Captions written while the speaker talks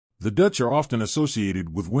The Dutch are often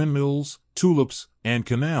associated with windmills, tulips, and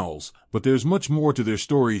canals, but there's much more to their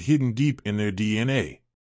story hidden deep in their DNA.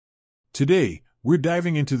 Today, we're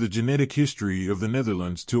diving into the genetic history of the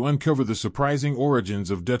Netherlands to uncover the surprising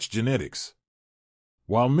origins of Dutch genetics.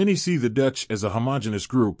 While many see the Dutch as a homogenous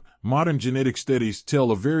group, modern genetic studies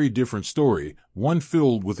tell a very different story, one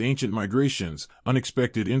filled with ancient migrations,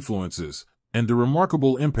 unexpected influences, and the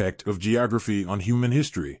remarkable impact of geography on human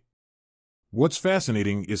history. What's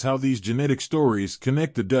fascinating is how these genetic stories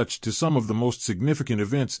connect the Dutch to some of the most significant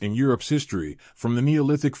events in Europe's history, from the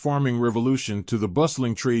Neolithic farming revolution to the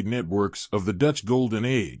bustling trade networks of the Dutch Golden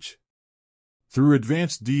Age. Through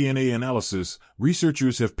advanced DNA analysis,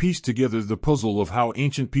 researchers have pieced together the puzzle of how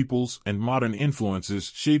ancient peoples and modern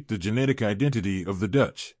influences shaped the genetic identity of the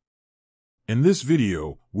Dutch. In this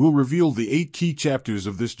video, we'll reveal the 8 key chapters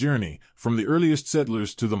of this journey, from the earliest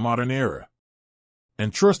settlers to the modern era.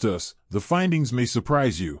 And trust us, the findings may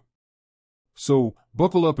surprise you. So,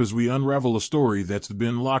 buckle up as we unravel a story that's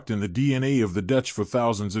been locked in the DNA of the Dutch for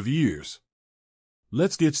thousands of years.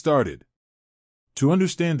 Let's get started. To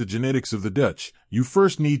understand the genetics of the Dutch, you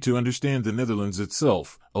first need to understand the Netherlands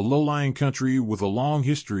itself, a low-lying country with a long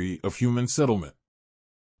history of human settlement.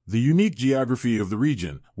 The unique geography of the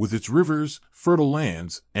region, with its rivers, fertile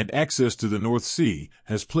lands, and access to the North Sea,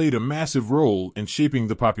 has played a massive role in shaping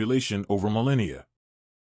the population over millennia.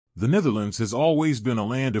 The Netherlands has always been a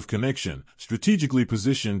land of connection, strategically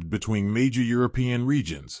positioned between major European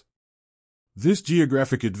regions. This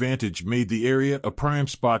geographic advantage made the area a prime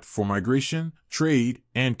spot for migration, trade,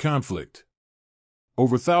 and conflict.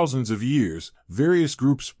 Over thousands of years, various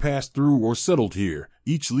groups passed through or settled here,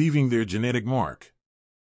 each leaving their genetic mark.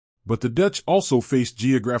 But the Dutch also faced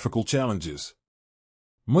geographical challenges.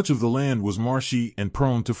 Much of the land was marshy and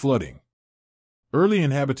prone to flooding. Early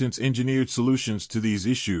inhabitants engineered solutions to these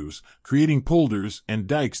issues, creating polders and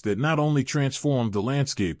dikes that not only transformed the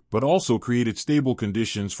landscape but also created stable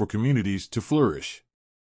conditions for communities to flourish.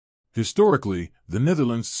 Historically, the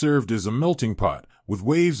Netherlands served as a melting pot, with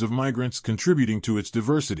waves of migrants contributing to its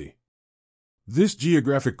diversity. This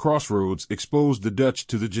geographic crossroads exposed the Dutch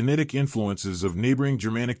to the genetic influences of neighboring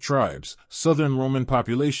Germanic tribes, southern Roman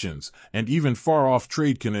populations, and even far-off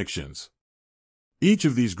trade connections. Each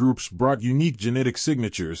of these groups brought unique genetic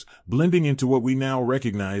signatures, blending into what we now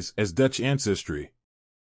recognize as Dutch ancestry.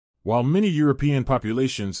 While many European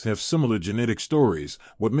populations have similar genetic stories,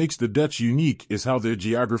 what makes the Dutch unique is how their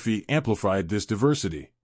geography amplified this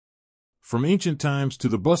diversity. From ancient times to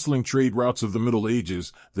the bustling trade routes of the Middle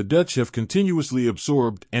Ages, the Dutch have continuously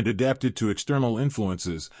absorbed and adapted to external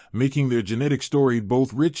influences, making their genetic story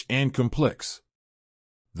both rich and complex.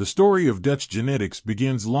 The story of Dutch genetics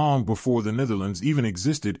begins long before the Netherlands even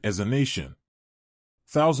existed as a nation.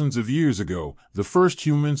 Thousands of years ago, the first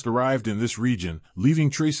humans arrived in this region, leaving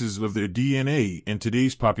traces of their DNA in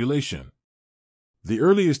today's population. The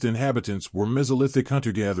earliest inhabitants were Mesolithic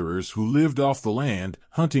hunter-gatherers who lived off the land,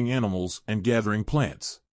 hunting animals and gathering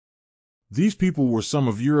plants. These people were some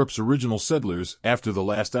of Europe's original settlers after the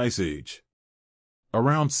last ice age.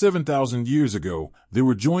 Around 7,000 years ago, they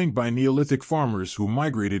were joined by Neolithic farmers who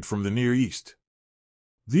migrated from the Near East.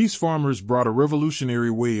 These farmers brought a revolutionary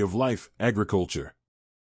way of life, agriculture.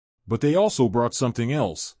 But they also brought something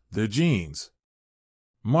else, their genes.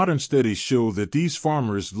 Modern studies show that these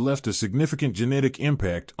farmers left a significant genetic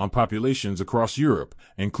impact on populations across Europe,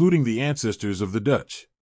 including the ancestors of the Dutch.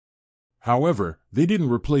 However, they didn't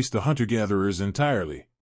replace the hunter-gatherers entirely.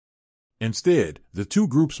 Instead, the two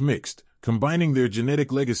groups mixed, combining their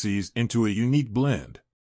genetic legacies into a unique blend.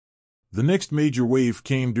 The next major wave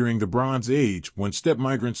came during the Bronze Age when steppe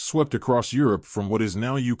migrants swept across Europe from what is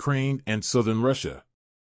now Ukraine and southern Russia.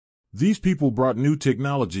 These people brought new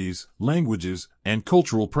technologies, languages, and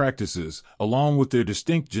cultural practices, along with their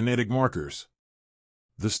distinct genetic markers.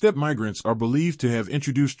 The steppe migrants are believed to have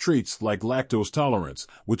introduced traits like lactose tolerance,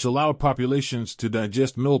 which allowed populations to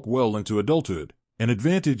digest milk well into adulthood, an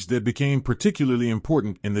advantage that became particularly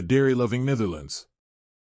important in the dairy-loving Netherlands.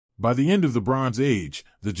 By the end of the Bronze Age,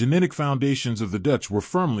 the genetic foundations of the Dutch were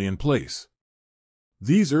firmly in place.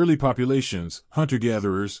 These early populations,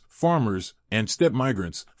 hunter-gatherers, farmers, and steppe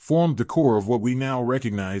migrants, formed the core of what we now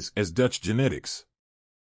recognize as Dutch genetics.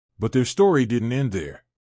 But their story didn't end there.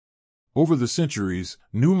 Over the centuries,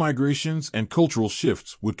 new migrations and cultural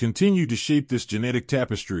shifts would continue to shape this genetic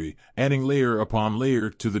tapestry, adding layer upon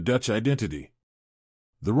layer to the Dutch identity.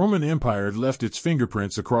 The Roman Empire left its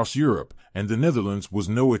fingerprints across Europe, and the Netherlands was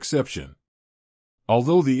no exception.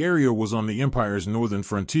 Although the area was on the empire's northern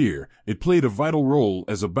frontier, it played a vital role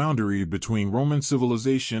as a boundary between Roman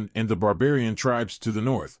civilization and the barbarian tribes to the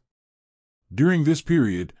north. During this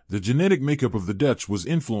period, the genetic makeup of the Dutch was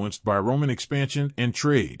influenced by Roman expansion and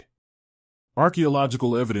trade.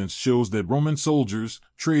 Archaeological evidence shows that Roman soldiers,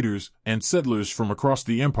 traders, and settlers from across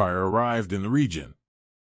the empire arrived in the region.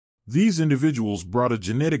 These individuals brought a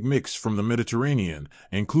genetic mix from the Mediterranean,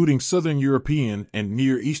 including Southern European and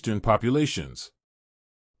Near Eastern populations.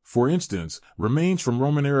 For instance, remains from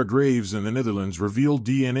Roman-era graves in the Netherlands reveal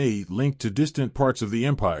DNA linked to distant parts of the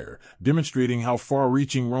empire, demonstrating how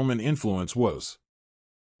far-reaching Roman influence was.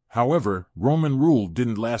 However, Roman rule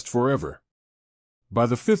didn't last forever. By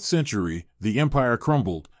the 5th century, the empire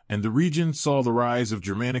crumbled, and the region saw the rise of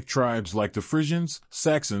Germanic tribes like the Frisians,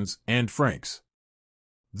 Saxons, and Franks.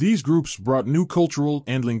 These groups brought new cultural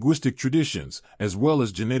and linguistic traditions, as well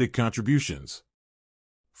as genetic contributions.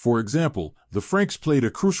 For example, the Franks played a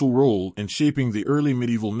crucial role in shaping the early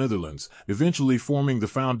medieval Netherlands, eventually forming the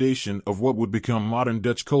foundation of what would become modern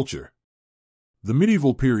Dutch culture. The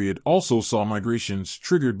medieval period also saw migrations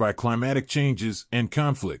triggered by climatic changes and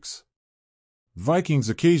conflicts. Vikings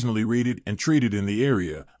occasionally raided and traded in the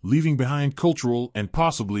area, leaving behind cultural and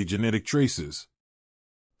possibly genetic traces.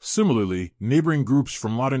 Similarly, neighboring groups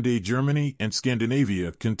from modern-day Germany and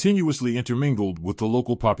Scandinavia continuously intermingled with the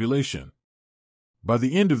local population. By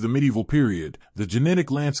the end of the medieval period, the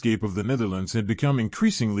genetic landscape of the Netherlands had become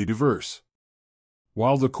increasingly diverse.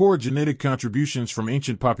 While the core genetic contributions from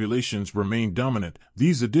ancient populations remained dominant,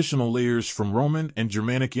 these additional layers from Roman and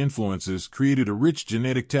Germanic influences created a rich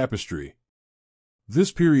genetic tapestry.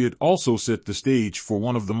 This period also set the stage for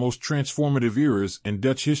one of the most transformative eras in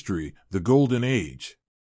Dutch history, the Golden Age.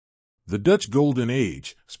 The Dutch Golden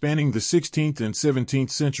Age, spanning the 16th and 17th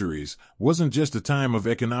centuries, wasn't just a time of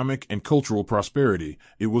economic and cultural prosperity,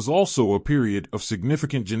 it was also a period of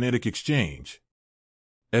significant genetic exchange.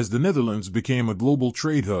 As the Netherlands became a global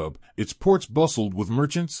trade hub, its ports bustled with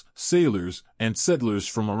merchants, sailors, and settlers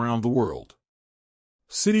from around the world.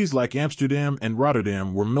 Cities like Amsterdam and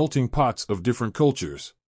Rotterdam were melting pots of different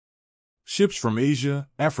cultures. Ships from Asia,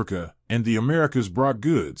 Africa, and the Americas brought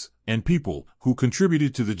goods and people who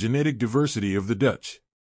contributed to the genetic diversity of the Dutch.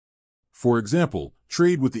 For example,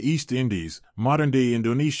 trade with the East Indies, modern-day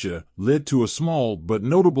Indonesia, led to a small but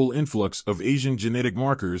notable influx of Asian genetic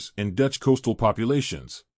markers in Dutch coastal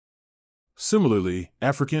populations. Similarly,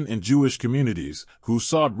 African and Jewish communities, who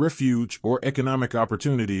sought refuge or economic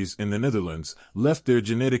opportunities in the Netherlands, left their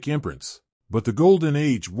genetic imprints. But the Golden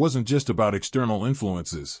Age wasn't just about external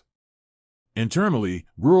influences. Internally,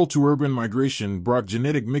 rural-to-urban migration brought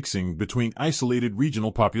genetic mixing between isolated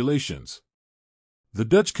regional populations. The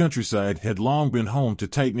Dutch countryside had long been home to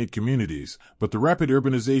tight-knit communities, but the rapid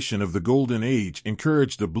urbanization of the Golden Age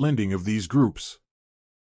encouraged the blending of these groups.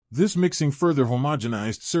 This mixing further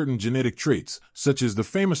homogenized certain genetic traits, such as the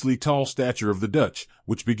famously tall stature of the Dutch,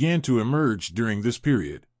 which began to emerge during this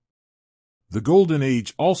period. The Golden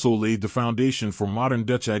Age also laid the foundation for modern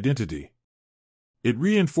Dutch identity. It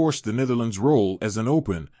reinforced the Netherlands' role as an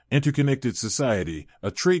open, interconnected society,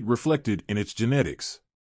 a trait reflected in its genetics.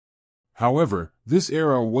 However, this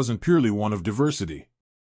era wasn't purely one of diversity.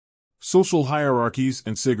 Social hierarchies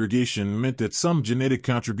and segregation meant that some genetic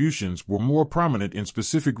contributions were more prominent in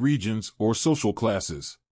specific regions or social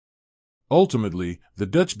classes. Ultimately, the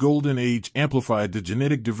Dutch Golden Age amplified the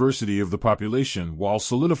genetic diversity of the population while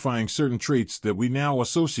solidifying certain traits that we now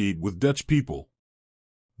associate with Dutch people.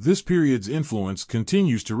 This period's influence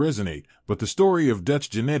continues to resonate, but the story of Dutch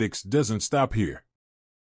genetics doesn't stop here.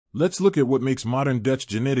 Let's look at what makes modern Dutch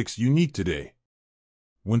genetics unique today.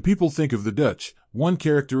 When people think of the Dutch, one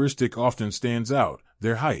characteristic often stands out: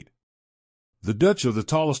 their height. The Dutch are the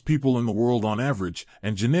tallest people in the world on average,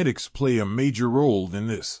 and genetics play a major role in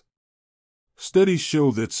this. Studies show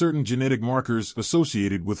that certain genetic markers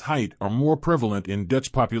associated with height are more prevalent in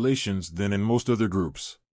Dutch populations than in most other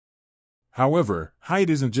groups. However, height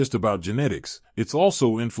isn't just about genetics, it's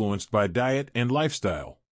also influenced by diet and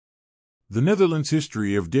lifestyle. The Netherlands'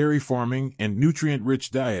 history of dairy farming and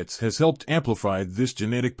nutrient-rich diets has helped amplify this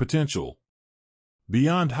genetic potential.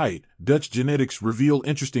 Beyond height, Dutch genetics reveal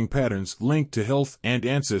interesting patterns linked to health and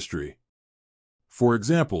ancestry. For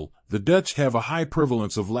example, the Dutch have a high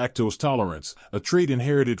prevalence of lactose tolerance, a trait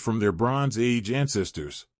inherited from their Bronze Age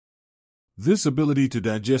ancestors. This ability to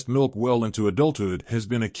digest milk well into adulthood has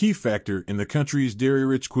been a key factor in the country's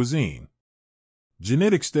dairy-rich cuisine.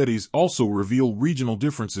 Genetic studies also reveal regional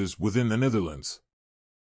differences within the Netherlands.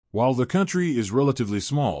 While the country is relatively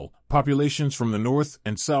small, populations from the north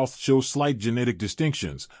and south show slight genetic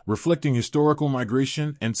distinctions, reflecting historical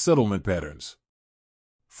migration and settlement patterns.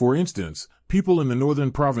 For instance, people in the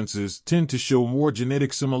northern provinces tend to show more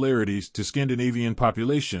genetic similarities to Scandinavian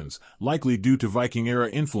populations, likely due to Viking-era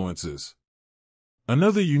influences.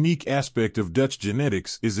 Another unique aspect of Dutch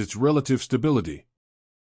genetics is its relative stability.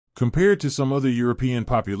 Compared to some other European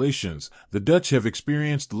populations, the Dutch have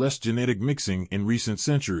experienced less genetic mixing in recent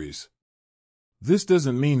centuries. This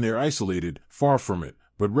doesn't mean they're isolated, far from it,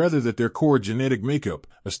 but rather that their core genetic makeup,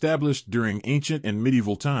 established during ancient and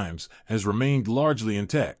medieval times, has remained largely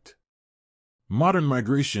intact. Modern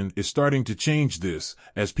migration is starting to change this,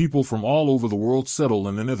 as people from all over the world settle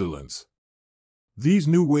in the Netherlands. These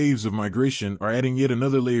new waves of migration are adding yet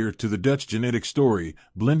another layer to the Dutch genetic story,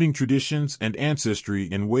 blending traditions and ancestry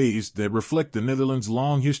in ways that reflect the Netherlands'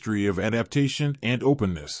 long history of adaptation and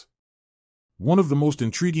openness. One of the most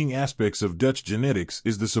intriguing aspects of Dutch genetics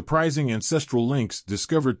is the surprising ancestral links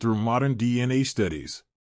discovered through modern DNA studies.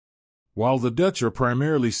 While the Dutch are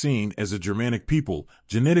primarily seen as a Germanic people,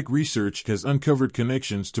 genetic research has uncovered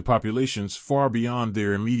connections to populations far beyond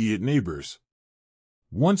their immediate neighbors.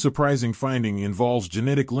 One surprising finding involves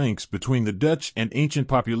genetic links between the Dutch and ancient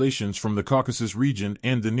populations from the Caucasus region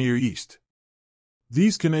and the Near East.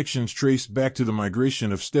 These connections trace back to the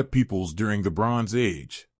migration of steppe peoples during the Bronze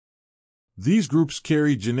Age. These groups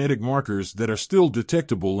carry genetic markers that are still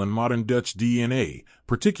detectable in modern Dutch DNA,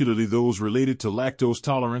 particularly those related to lactose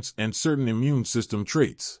tolerance and certain immune system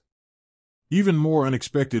traits. Even more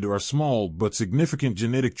unexpected are small but significant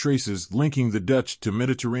genetic traces linking the Dutch to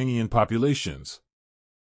Mediterranean populations.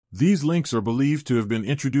 These links are believed to have been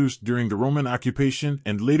introduced during the Roman occupation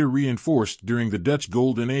and later reinforced during the Dutch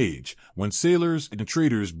Golden Age, when sailors and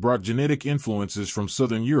traders brought genetic influences from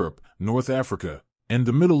southern Europe, North Africa, and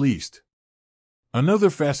the Middle East. Another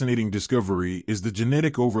fascinating discovery is the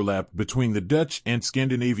genetic overlap between the Dutch and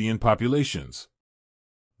Scandinavian populations.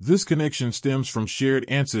 This connection stems from shared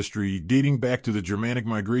ancestry dating back to the Germanic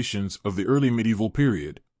migrations of the early medieval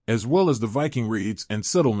period, as well as the Viking raids and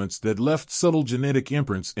settlements that left subtle genetic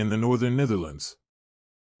imprints in the northern Netherlands.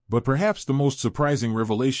 But perhaps the most surprising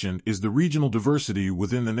revelation is the regional diversity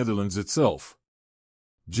within the Netherlands itself.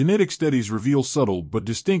 Genetic studies reveal subtle but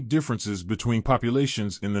distinct differences between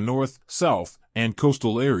populations in the north, south, and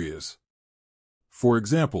coastal areas. For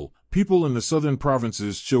example, people in the southern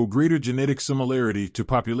provinces show greater genetic similarity to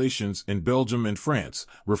populations in Belgium and France,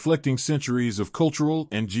 reflecting centuries of cultural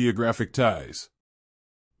and geographic ties.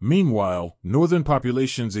 Meanwhile, northern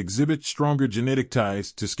populations exhibit stronger genetic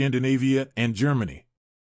ties to Scandinavia and Germany.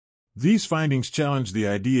 These findings challenge the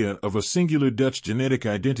idea of a singular Dutch genetic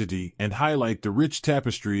identity and highlight the rich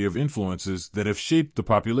tapestry of influences that have shaped the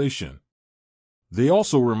population. They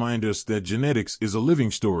also remind us that genetics is a living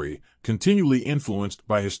story, continually influenced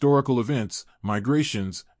by historical events,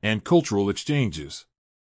 migrations, and cultural exchanges.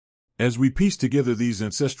 As we piece together these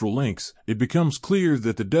ancestral links, it becomes clear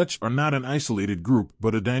that the Dutch are not an isolated group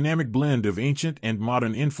but a dynamic blend of ancient and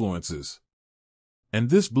modern influences. And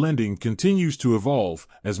this blending continues to evolve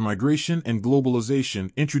as migration and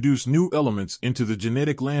globalization introduce new elements into the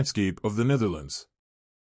genetic landscape of the Netherlands.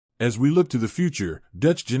 As we look to the future,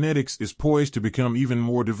 Dutch genetics is poised to become even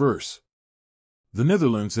more diverse. The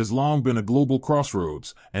Netherlands has long been a global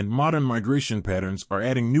crossroads, and modern migration patterns are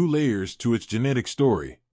adding new layers to its genetic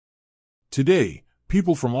story. Today,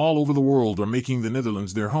 people from all over the world are making the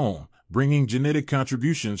Netherlands their home, bringing genetic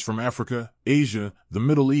contributions from Africa, Asia, the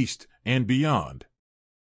Middle East, and beyond.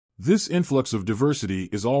 This influx of diversity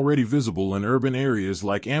is already visible in urban areas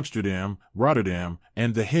like Amsterdam, Rotterdam,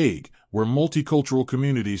 and The Hague, where multicultural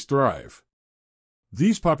communities thrive.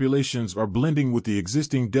 These populations are blending with the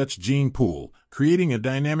existing Dutch gene pool, creating a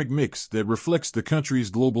dynamic mix that reflects the country's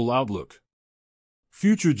global outlook.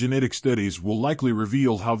 Future genetic studies will likely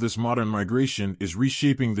reveal how this modern migration is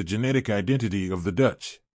reshaping the genetic identity of the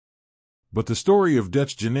Dutch. But the story of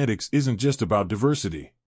Dutch genetics isn't just about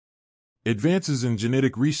diversity. Advances in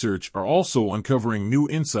genetic research are also uncovering new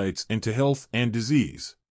insights into health and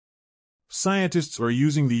disease. Scientists are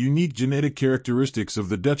using the unique genetic characteristics of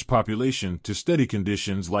the Dutch population to study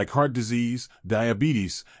conditions like heart disease,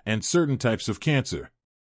 diabetes, and certain types of cancer.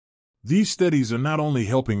 These studies are not only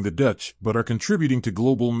helping the Dutch but are contributing to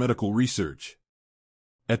global medical research.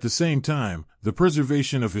 At the same time, the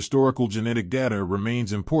preservation of historical genetic data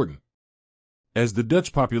remains important. As the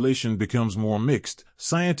Dutch population becomes more mixed,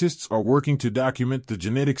 scientists are working to document the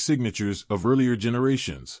genetic signatures of earlier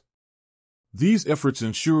generations. These efforts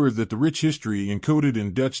ensure that the rich history encoded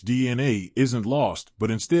in Dutch DNA isn't lost but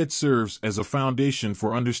instead serves as a foundation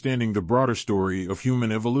for understanding the broader story of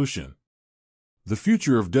human evolution. The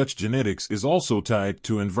future of Dutch genetics is also tied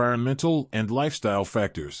to environmental and lifestyle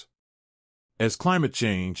factors. As climate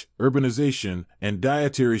change, urbanization, and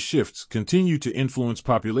dietary shifts continue to influence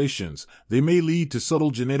populations, they may lead to subtle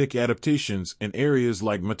genetic adaptations in areas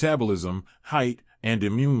like metabolism, height, and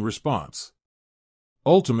immune response.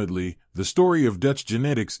 Ultimately, the story of Dutch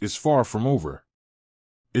genetics is far from over.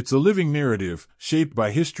 It's a living narrative, shaped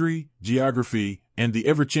by history, geography, and the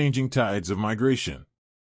ever-changing tides of migration.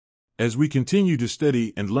 As we continue to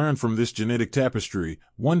study and learn from this genetic tapestry,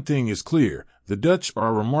 one thing is clear: the Dutch are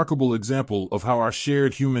a remarkable example of how our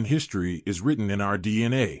shared human history is written in our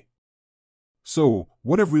DNA. So,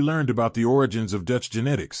 what have we learned about the origins of Dutch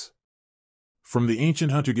genetics? From the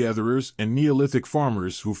ancient hunter-gatherers and Neolithic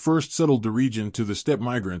farmers who first settled the region to the steppe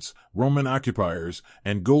migrants, Roman occupiers,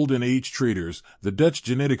 and Golden Age traders, the Dutch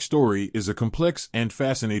genetic story is a complex and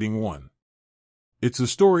fascinating one. It's a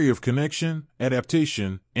story of connection,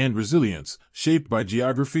 adaptation, and resilience, shaped by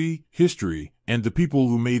geography, history, and the people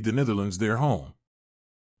who made the Netherlands their home.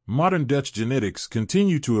 Modern Dutch genetics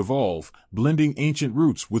continue to evolve, blending ancient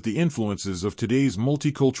roots with the influences of today's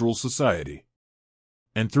multicultural society.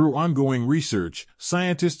 And through ongoing research,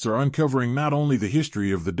 scientists are uncovering not only the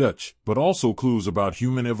history of the Dutch, but also clues about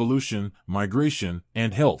human evolution, migration,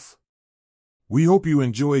 and health. We hope you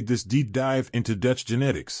enjoyed this deep dive into Dutch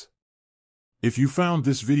genetics. If you found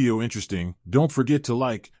this video interesting, don't forget to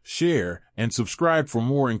like, share, and subscribe for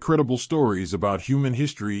more incredible stories about human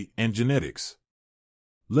history and genetics.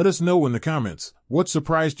 Let us know in the comments what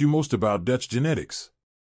surprised you most about Dutch genetics.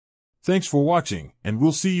 Thanks for watching, and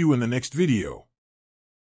we'll see you in the next video.